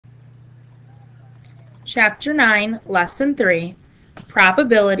Chapter 9, Lesson 3,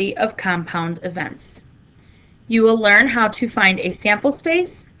 Probability of Compound Events. You will learn how to find a sample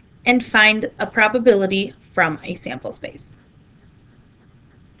space and find a probability from a sample space.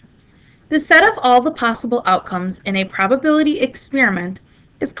 The set of all the possible outcomes in a probability experiment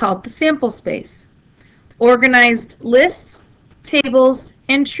is called the sample space. Organized lists, tables,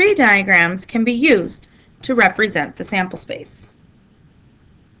 and tree diagrams can be used to represent the sample space.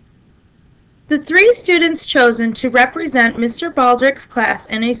 The three students chosen to represent Mr. Baldrick's class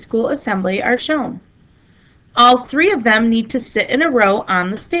in a school assembly are shown. All three of them need to sit in a row on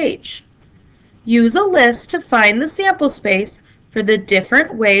the stage. Use a list to find the sample space for the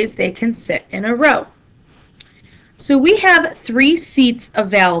different ways they can sit in a row. So we have 3 seats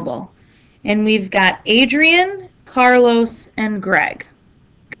available, and we've got Adrian, Carlos, and Greg.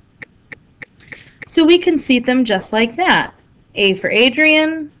 So we can seat them just like that. A for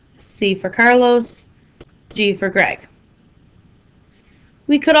Adrian, C for Carlos, G for Greg.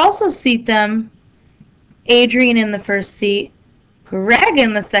 We could also seat them Adrian in the first seat, Greg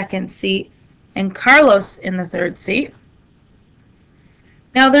in the second seat, and Carlos in the third seat.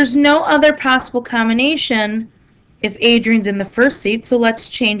 Now there's no other possible combination if Adrian's in the first seat, so let's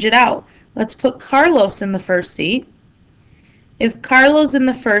change it out. Let's put Carlos in the first seat. If Carlos in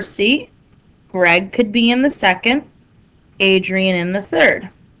the first seat, Greg could be in the second, Adrian in the third.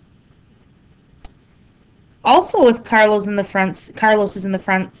 Also, if Carlos is in the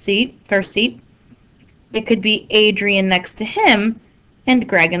front seat, first seat, it could be Adrian next to him and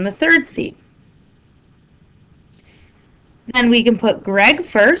Greg in the third seat. Then we can put Greg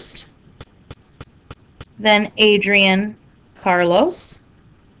first, then Adrian, Carlos,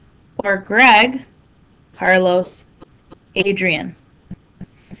 or Greg, Carlos, Adrian.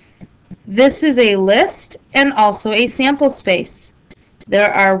 This is a list and also a sample space.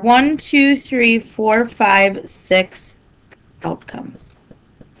 There are 1, 2, 3, 4, 5, 6 outcomes.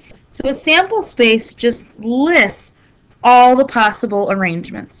 So a sample space just lists all the possible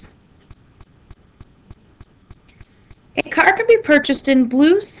arrangements. A car can be purchased in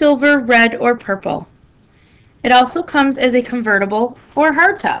blue, silver, red, or purple. It also comes as a convertible or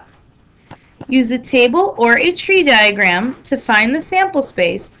hardtop. Use a table or a tree diagram to find the sample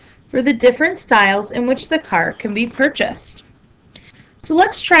space for the different styles in which the car can be purchased. So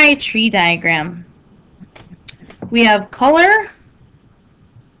let's try a tree diagram. We have color,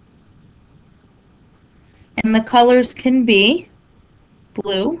 and the colors can be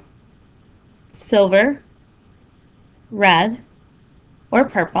blue, silver, red, or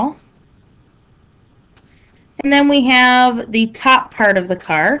purple. And then we have the top part of the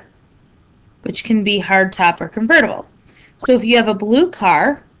car, which can be hardtop or convertible. So if you have a blue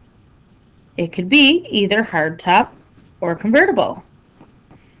car, it could be either hardtop or convertible.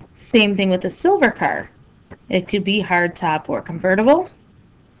 Same thing with a silver car. It could be hardtop or convertible.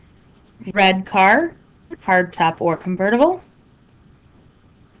 Red car, hardtop or convertible.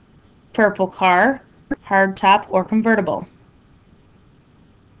 Purple car, hardtop or convertible.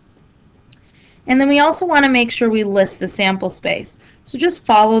 And then we also want to make sure we list the sample space. So just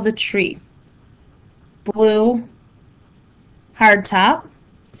follow the tree. Blue, hardtop,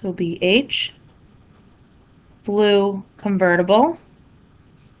 so BH. Blue, convertible.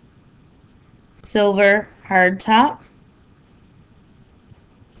 Silver, hardtop.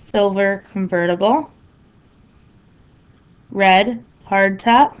 Silver, convertible. Red,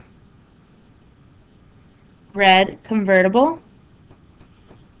 hardtop. Red, convertible.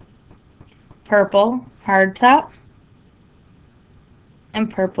 Purple, hardtop.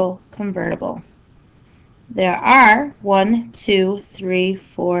 And purple, convertible. There are 1, 2, 3,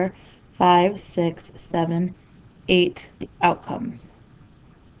 4, 5, 6, 7, 8 outcomes.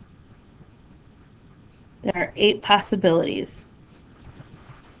 There are 8 possibilities.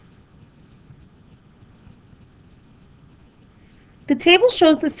 The table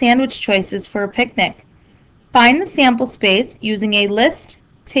shows the sandwich choices for a picnic. Find the sample space using a list,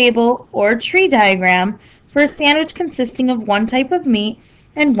 table, or tree diagram for a sandwich consisting of 1 type of meat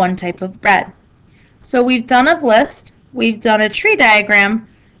and 1 type of bread. So we've done a list, we've done a tree diagram,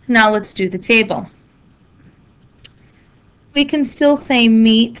 now let's do the table. We can still say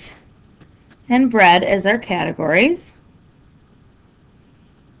meat and bread as our categories.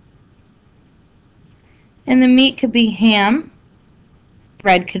 And the meat could be ham,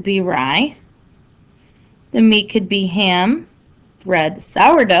 bread could be rye. The meat could be ham, bread,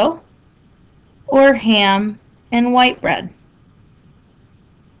 sourdough, or ham and white bread.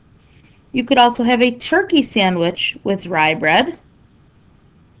 You could also have a turkey sandwich with rye bread,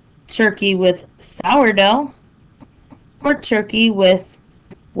 turkey with sourdough, or turkey with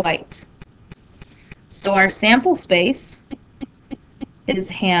white. So our sample space is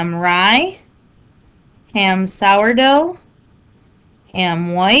ham rye, ham sourdough,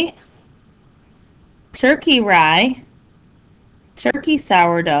 ham white, turkey rye, turkey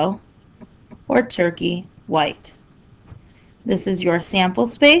sourdough, or turkey white. This is your sample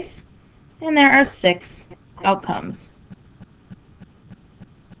space, and there are 6 outcomes.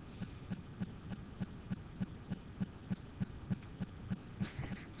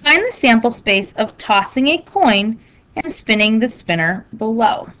 Find the sample space of tossing a coin and spinning the spinner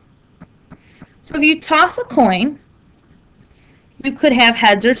below. So if you toss a coin, you could have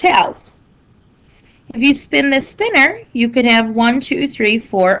heads or tails. If you spin this spinner, you could have 1, 2, 3,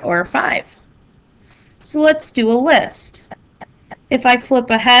 4, or 5. So let's do a list. If I flip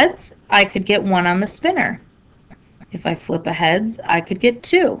a heads, I could get 1 on the spinner. If I flip a heads, I could get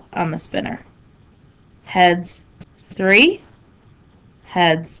 2 on the spinner. Heads 3,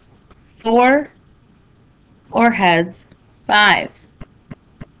 heads 4, or heads 5.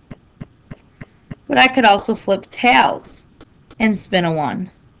 But I could also flip tails and spin a 1.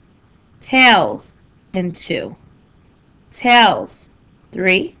 Tails and 2. Tails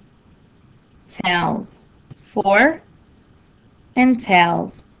 3. Tails 4. And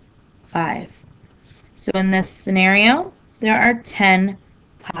tails 5. So in this scenario, there are 10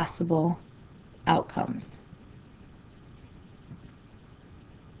 possible outcomes.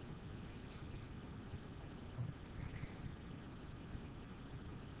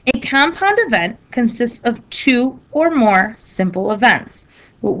 A compound event consists of 2 or more simple events.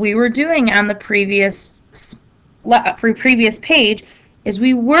 What we were doing on the previous page is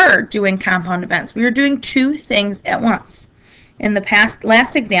we were doing compound events. We were doing 2 things at once. In the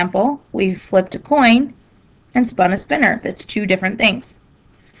last example, we flipped a coin and spun a spinner. That's 2 different things.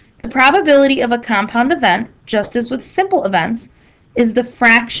 The probability of a compound event, just as with simple events, is the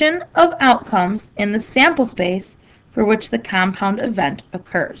fraction of outcomes in the sample space for which the compound event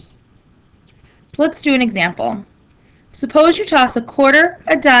occurs. So let's do an example. Suppose you toss a quarter,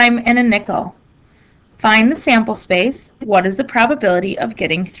 a dime, and a nickel. Find the sample space. What is the probability of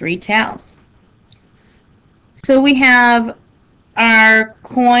getting 3 tails? So we have our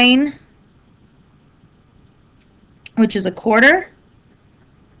coin, which is a quarter,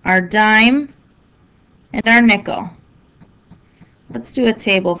 our dime, and our nickel. Let's do a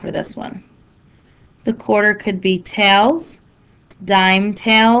table for this one. The quarter could be tails, dime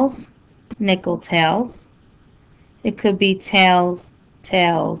tails, nickel tails. It could be tails,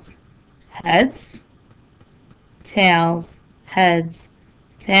 tails, heads, tails, heads,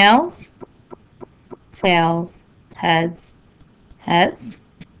 tails, tails, heads, heads.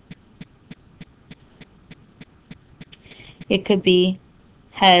 It could be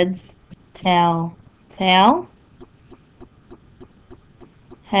heads, tail, tail,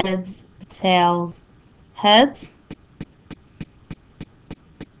 heads, tails, heads,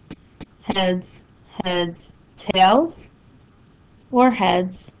 heads, heads, tails, or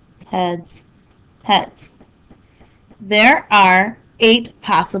heads, heads, heads. There are 8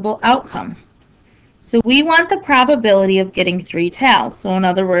 possible outcomes. So we want the probability of getting 3 tails. So in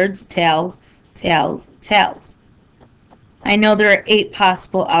other words, tails, tails, tails. I know there are 8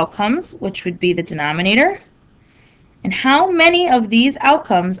 possible outcomes, which would be the denominator. And how many of these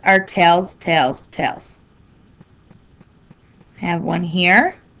outcomes are tails, tails, tails? I have one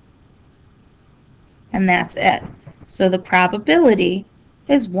here, and that's it. So the probability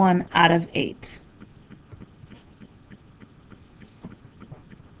is 1 out of 8.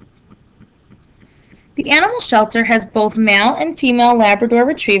 The animal shelter has both male and female Labrador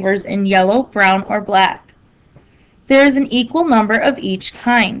Retrievers in yellow, brown, or black. There is an equal number of each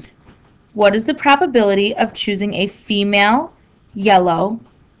kind. What is the probability of choosing a female yellow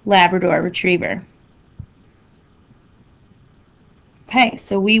Labrador Retriever? Okay,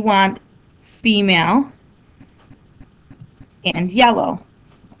 so we want female and yellow.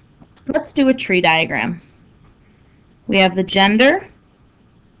 Let's do a tree diagram. We have the gender,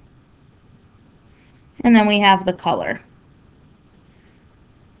 and then we have the color.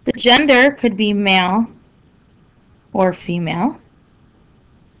 The gender could be male or female.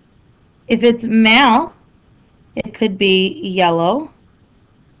 If it's male, it could be yellow,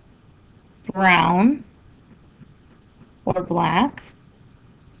 brown, or black.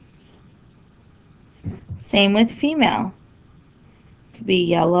 Same with female. It could be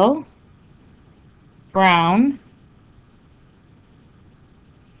yellow, brown,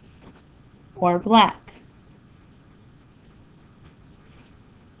 or black.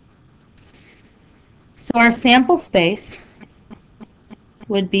 So our sample space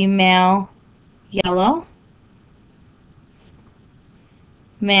would be male yellow,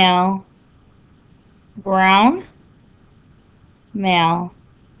 male brown, male,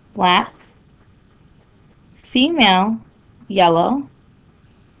 black, female, yellow,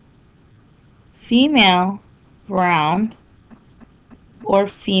 female, brown, or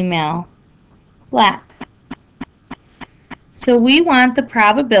female, black. So we want the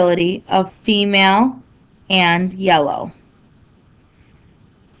probability of female and yellow.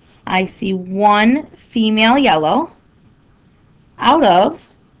 I see 1 female yellow out of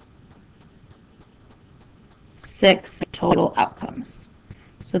 6 total outcomes.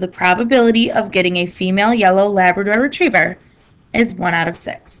 So the probability of getting a female yellow Labrador Retriever is 1 out of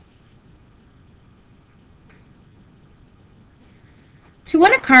 6. To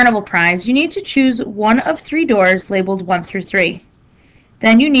win a carnival prize, you need to choose one of 3 doors labeled 1 through 3.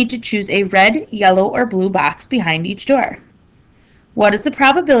 Then you need to choose a red, yellow, or blue box behind each door. What is the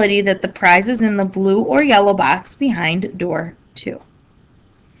probability that the prize is in the blue or yellow box behind door 2?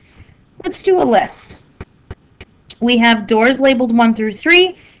 Let's do a list. We have doors labeled 1 through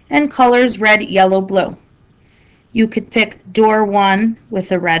 3 and colors red, yellow, blue. You could pick door 1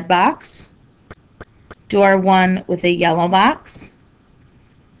 with a red box, door 1 with a yellow box,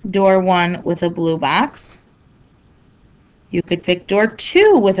 door 1 with a blue box. You could pick door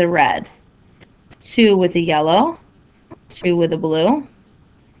 2 with a red, 2 with a yellow, 2 with a blue,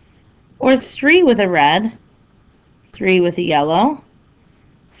 or 3 with a red, 3 with a yellow,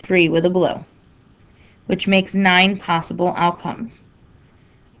 3 with a blue, which makes 9 possible outcomes.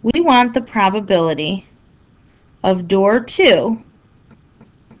 We want the probability of door 2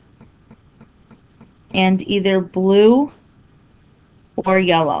 and either blue or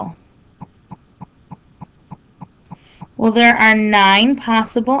yellow. Well, there are 9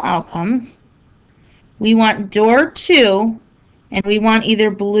 possible outcomes. We want door 2, and we want either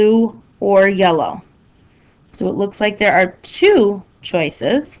blue or yellow. So it looks like there are 2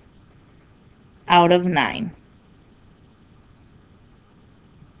 choices out of 9.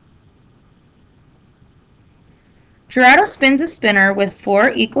 Gerardo spins a spinner with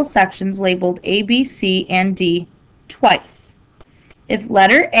 4 equal sections labeled A, B, C, and D twice. If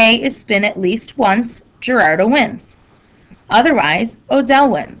letter A is spun at least once, Gerardo wins. Otherwise,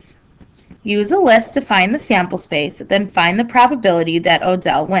 Odell wins. Use a list to find the sample space, then find the probability that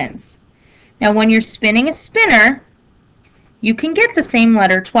Odell wins. Now, when you're spinning a spinner, you can get the same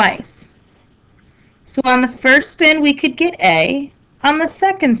letter twice. So on the first spin, we could get A. On the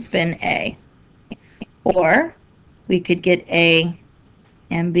second spin, A. Or we could get A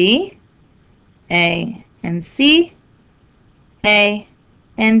and B, A and C, A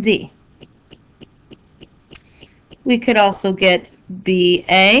and D. We could also get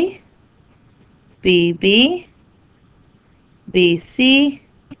BA, BB, BC,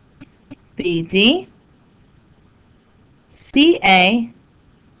 BD, CA,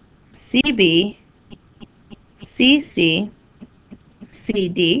 CB, CC,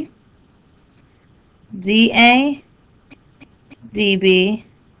 CD, DA, DB,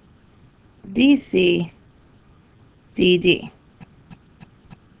 DC, DD.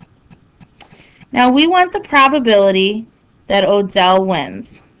 Now we want the probability that Odell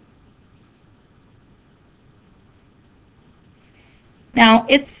wins. Now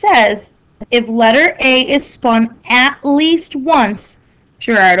it says if letter A is spun at least once,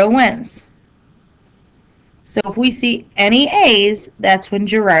 Gerardo wins. So if we see any A's, that's when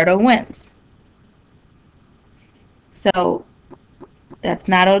Gerardo wins. So that's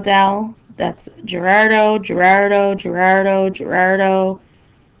not Odell, that's Gerardo, Gerardo, Gerardo, Gerardo,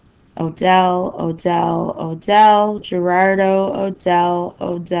 Odell, Odell, Odell, Gerardo, Odell,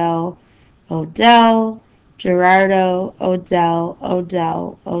 Odell, Odell, Gerardo, Odell,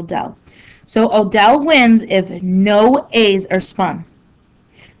 Odell, Odell. So Odell wins if no A's are spun.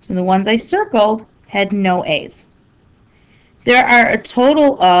 So the ones I circled had no A's. There are a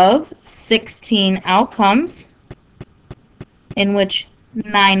total of 16 outcomes in which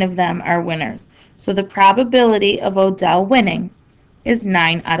 9 of them are winners. So the probability of Odell winning is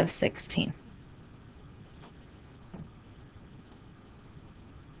 9 out of 16.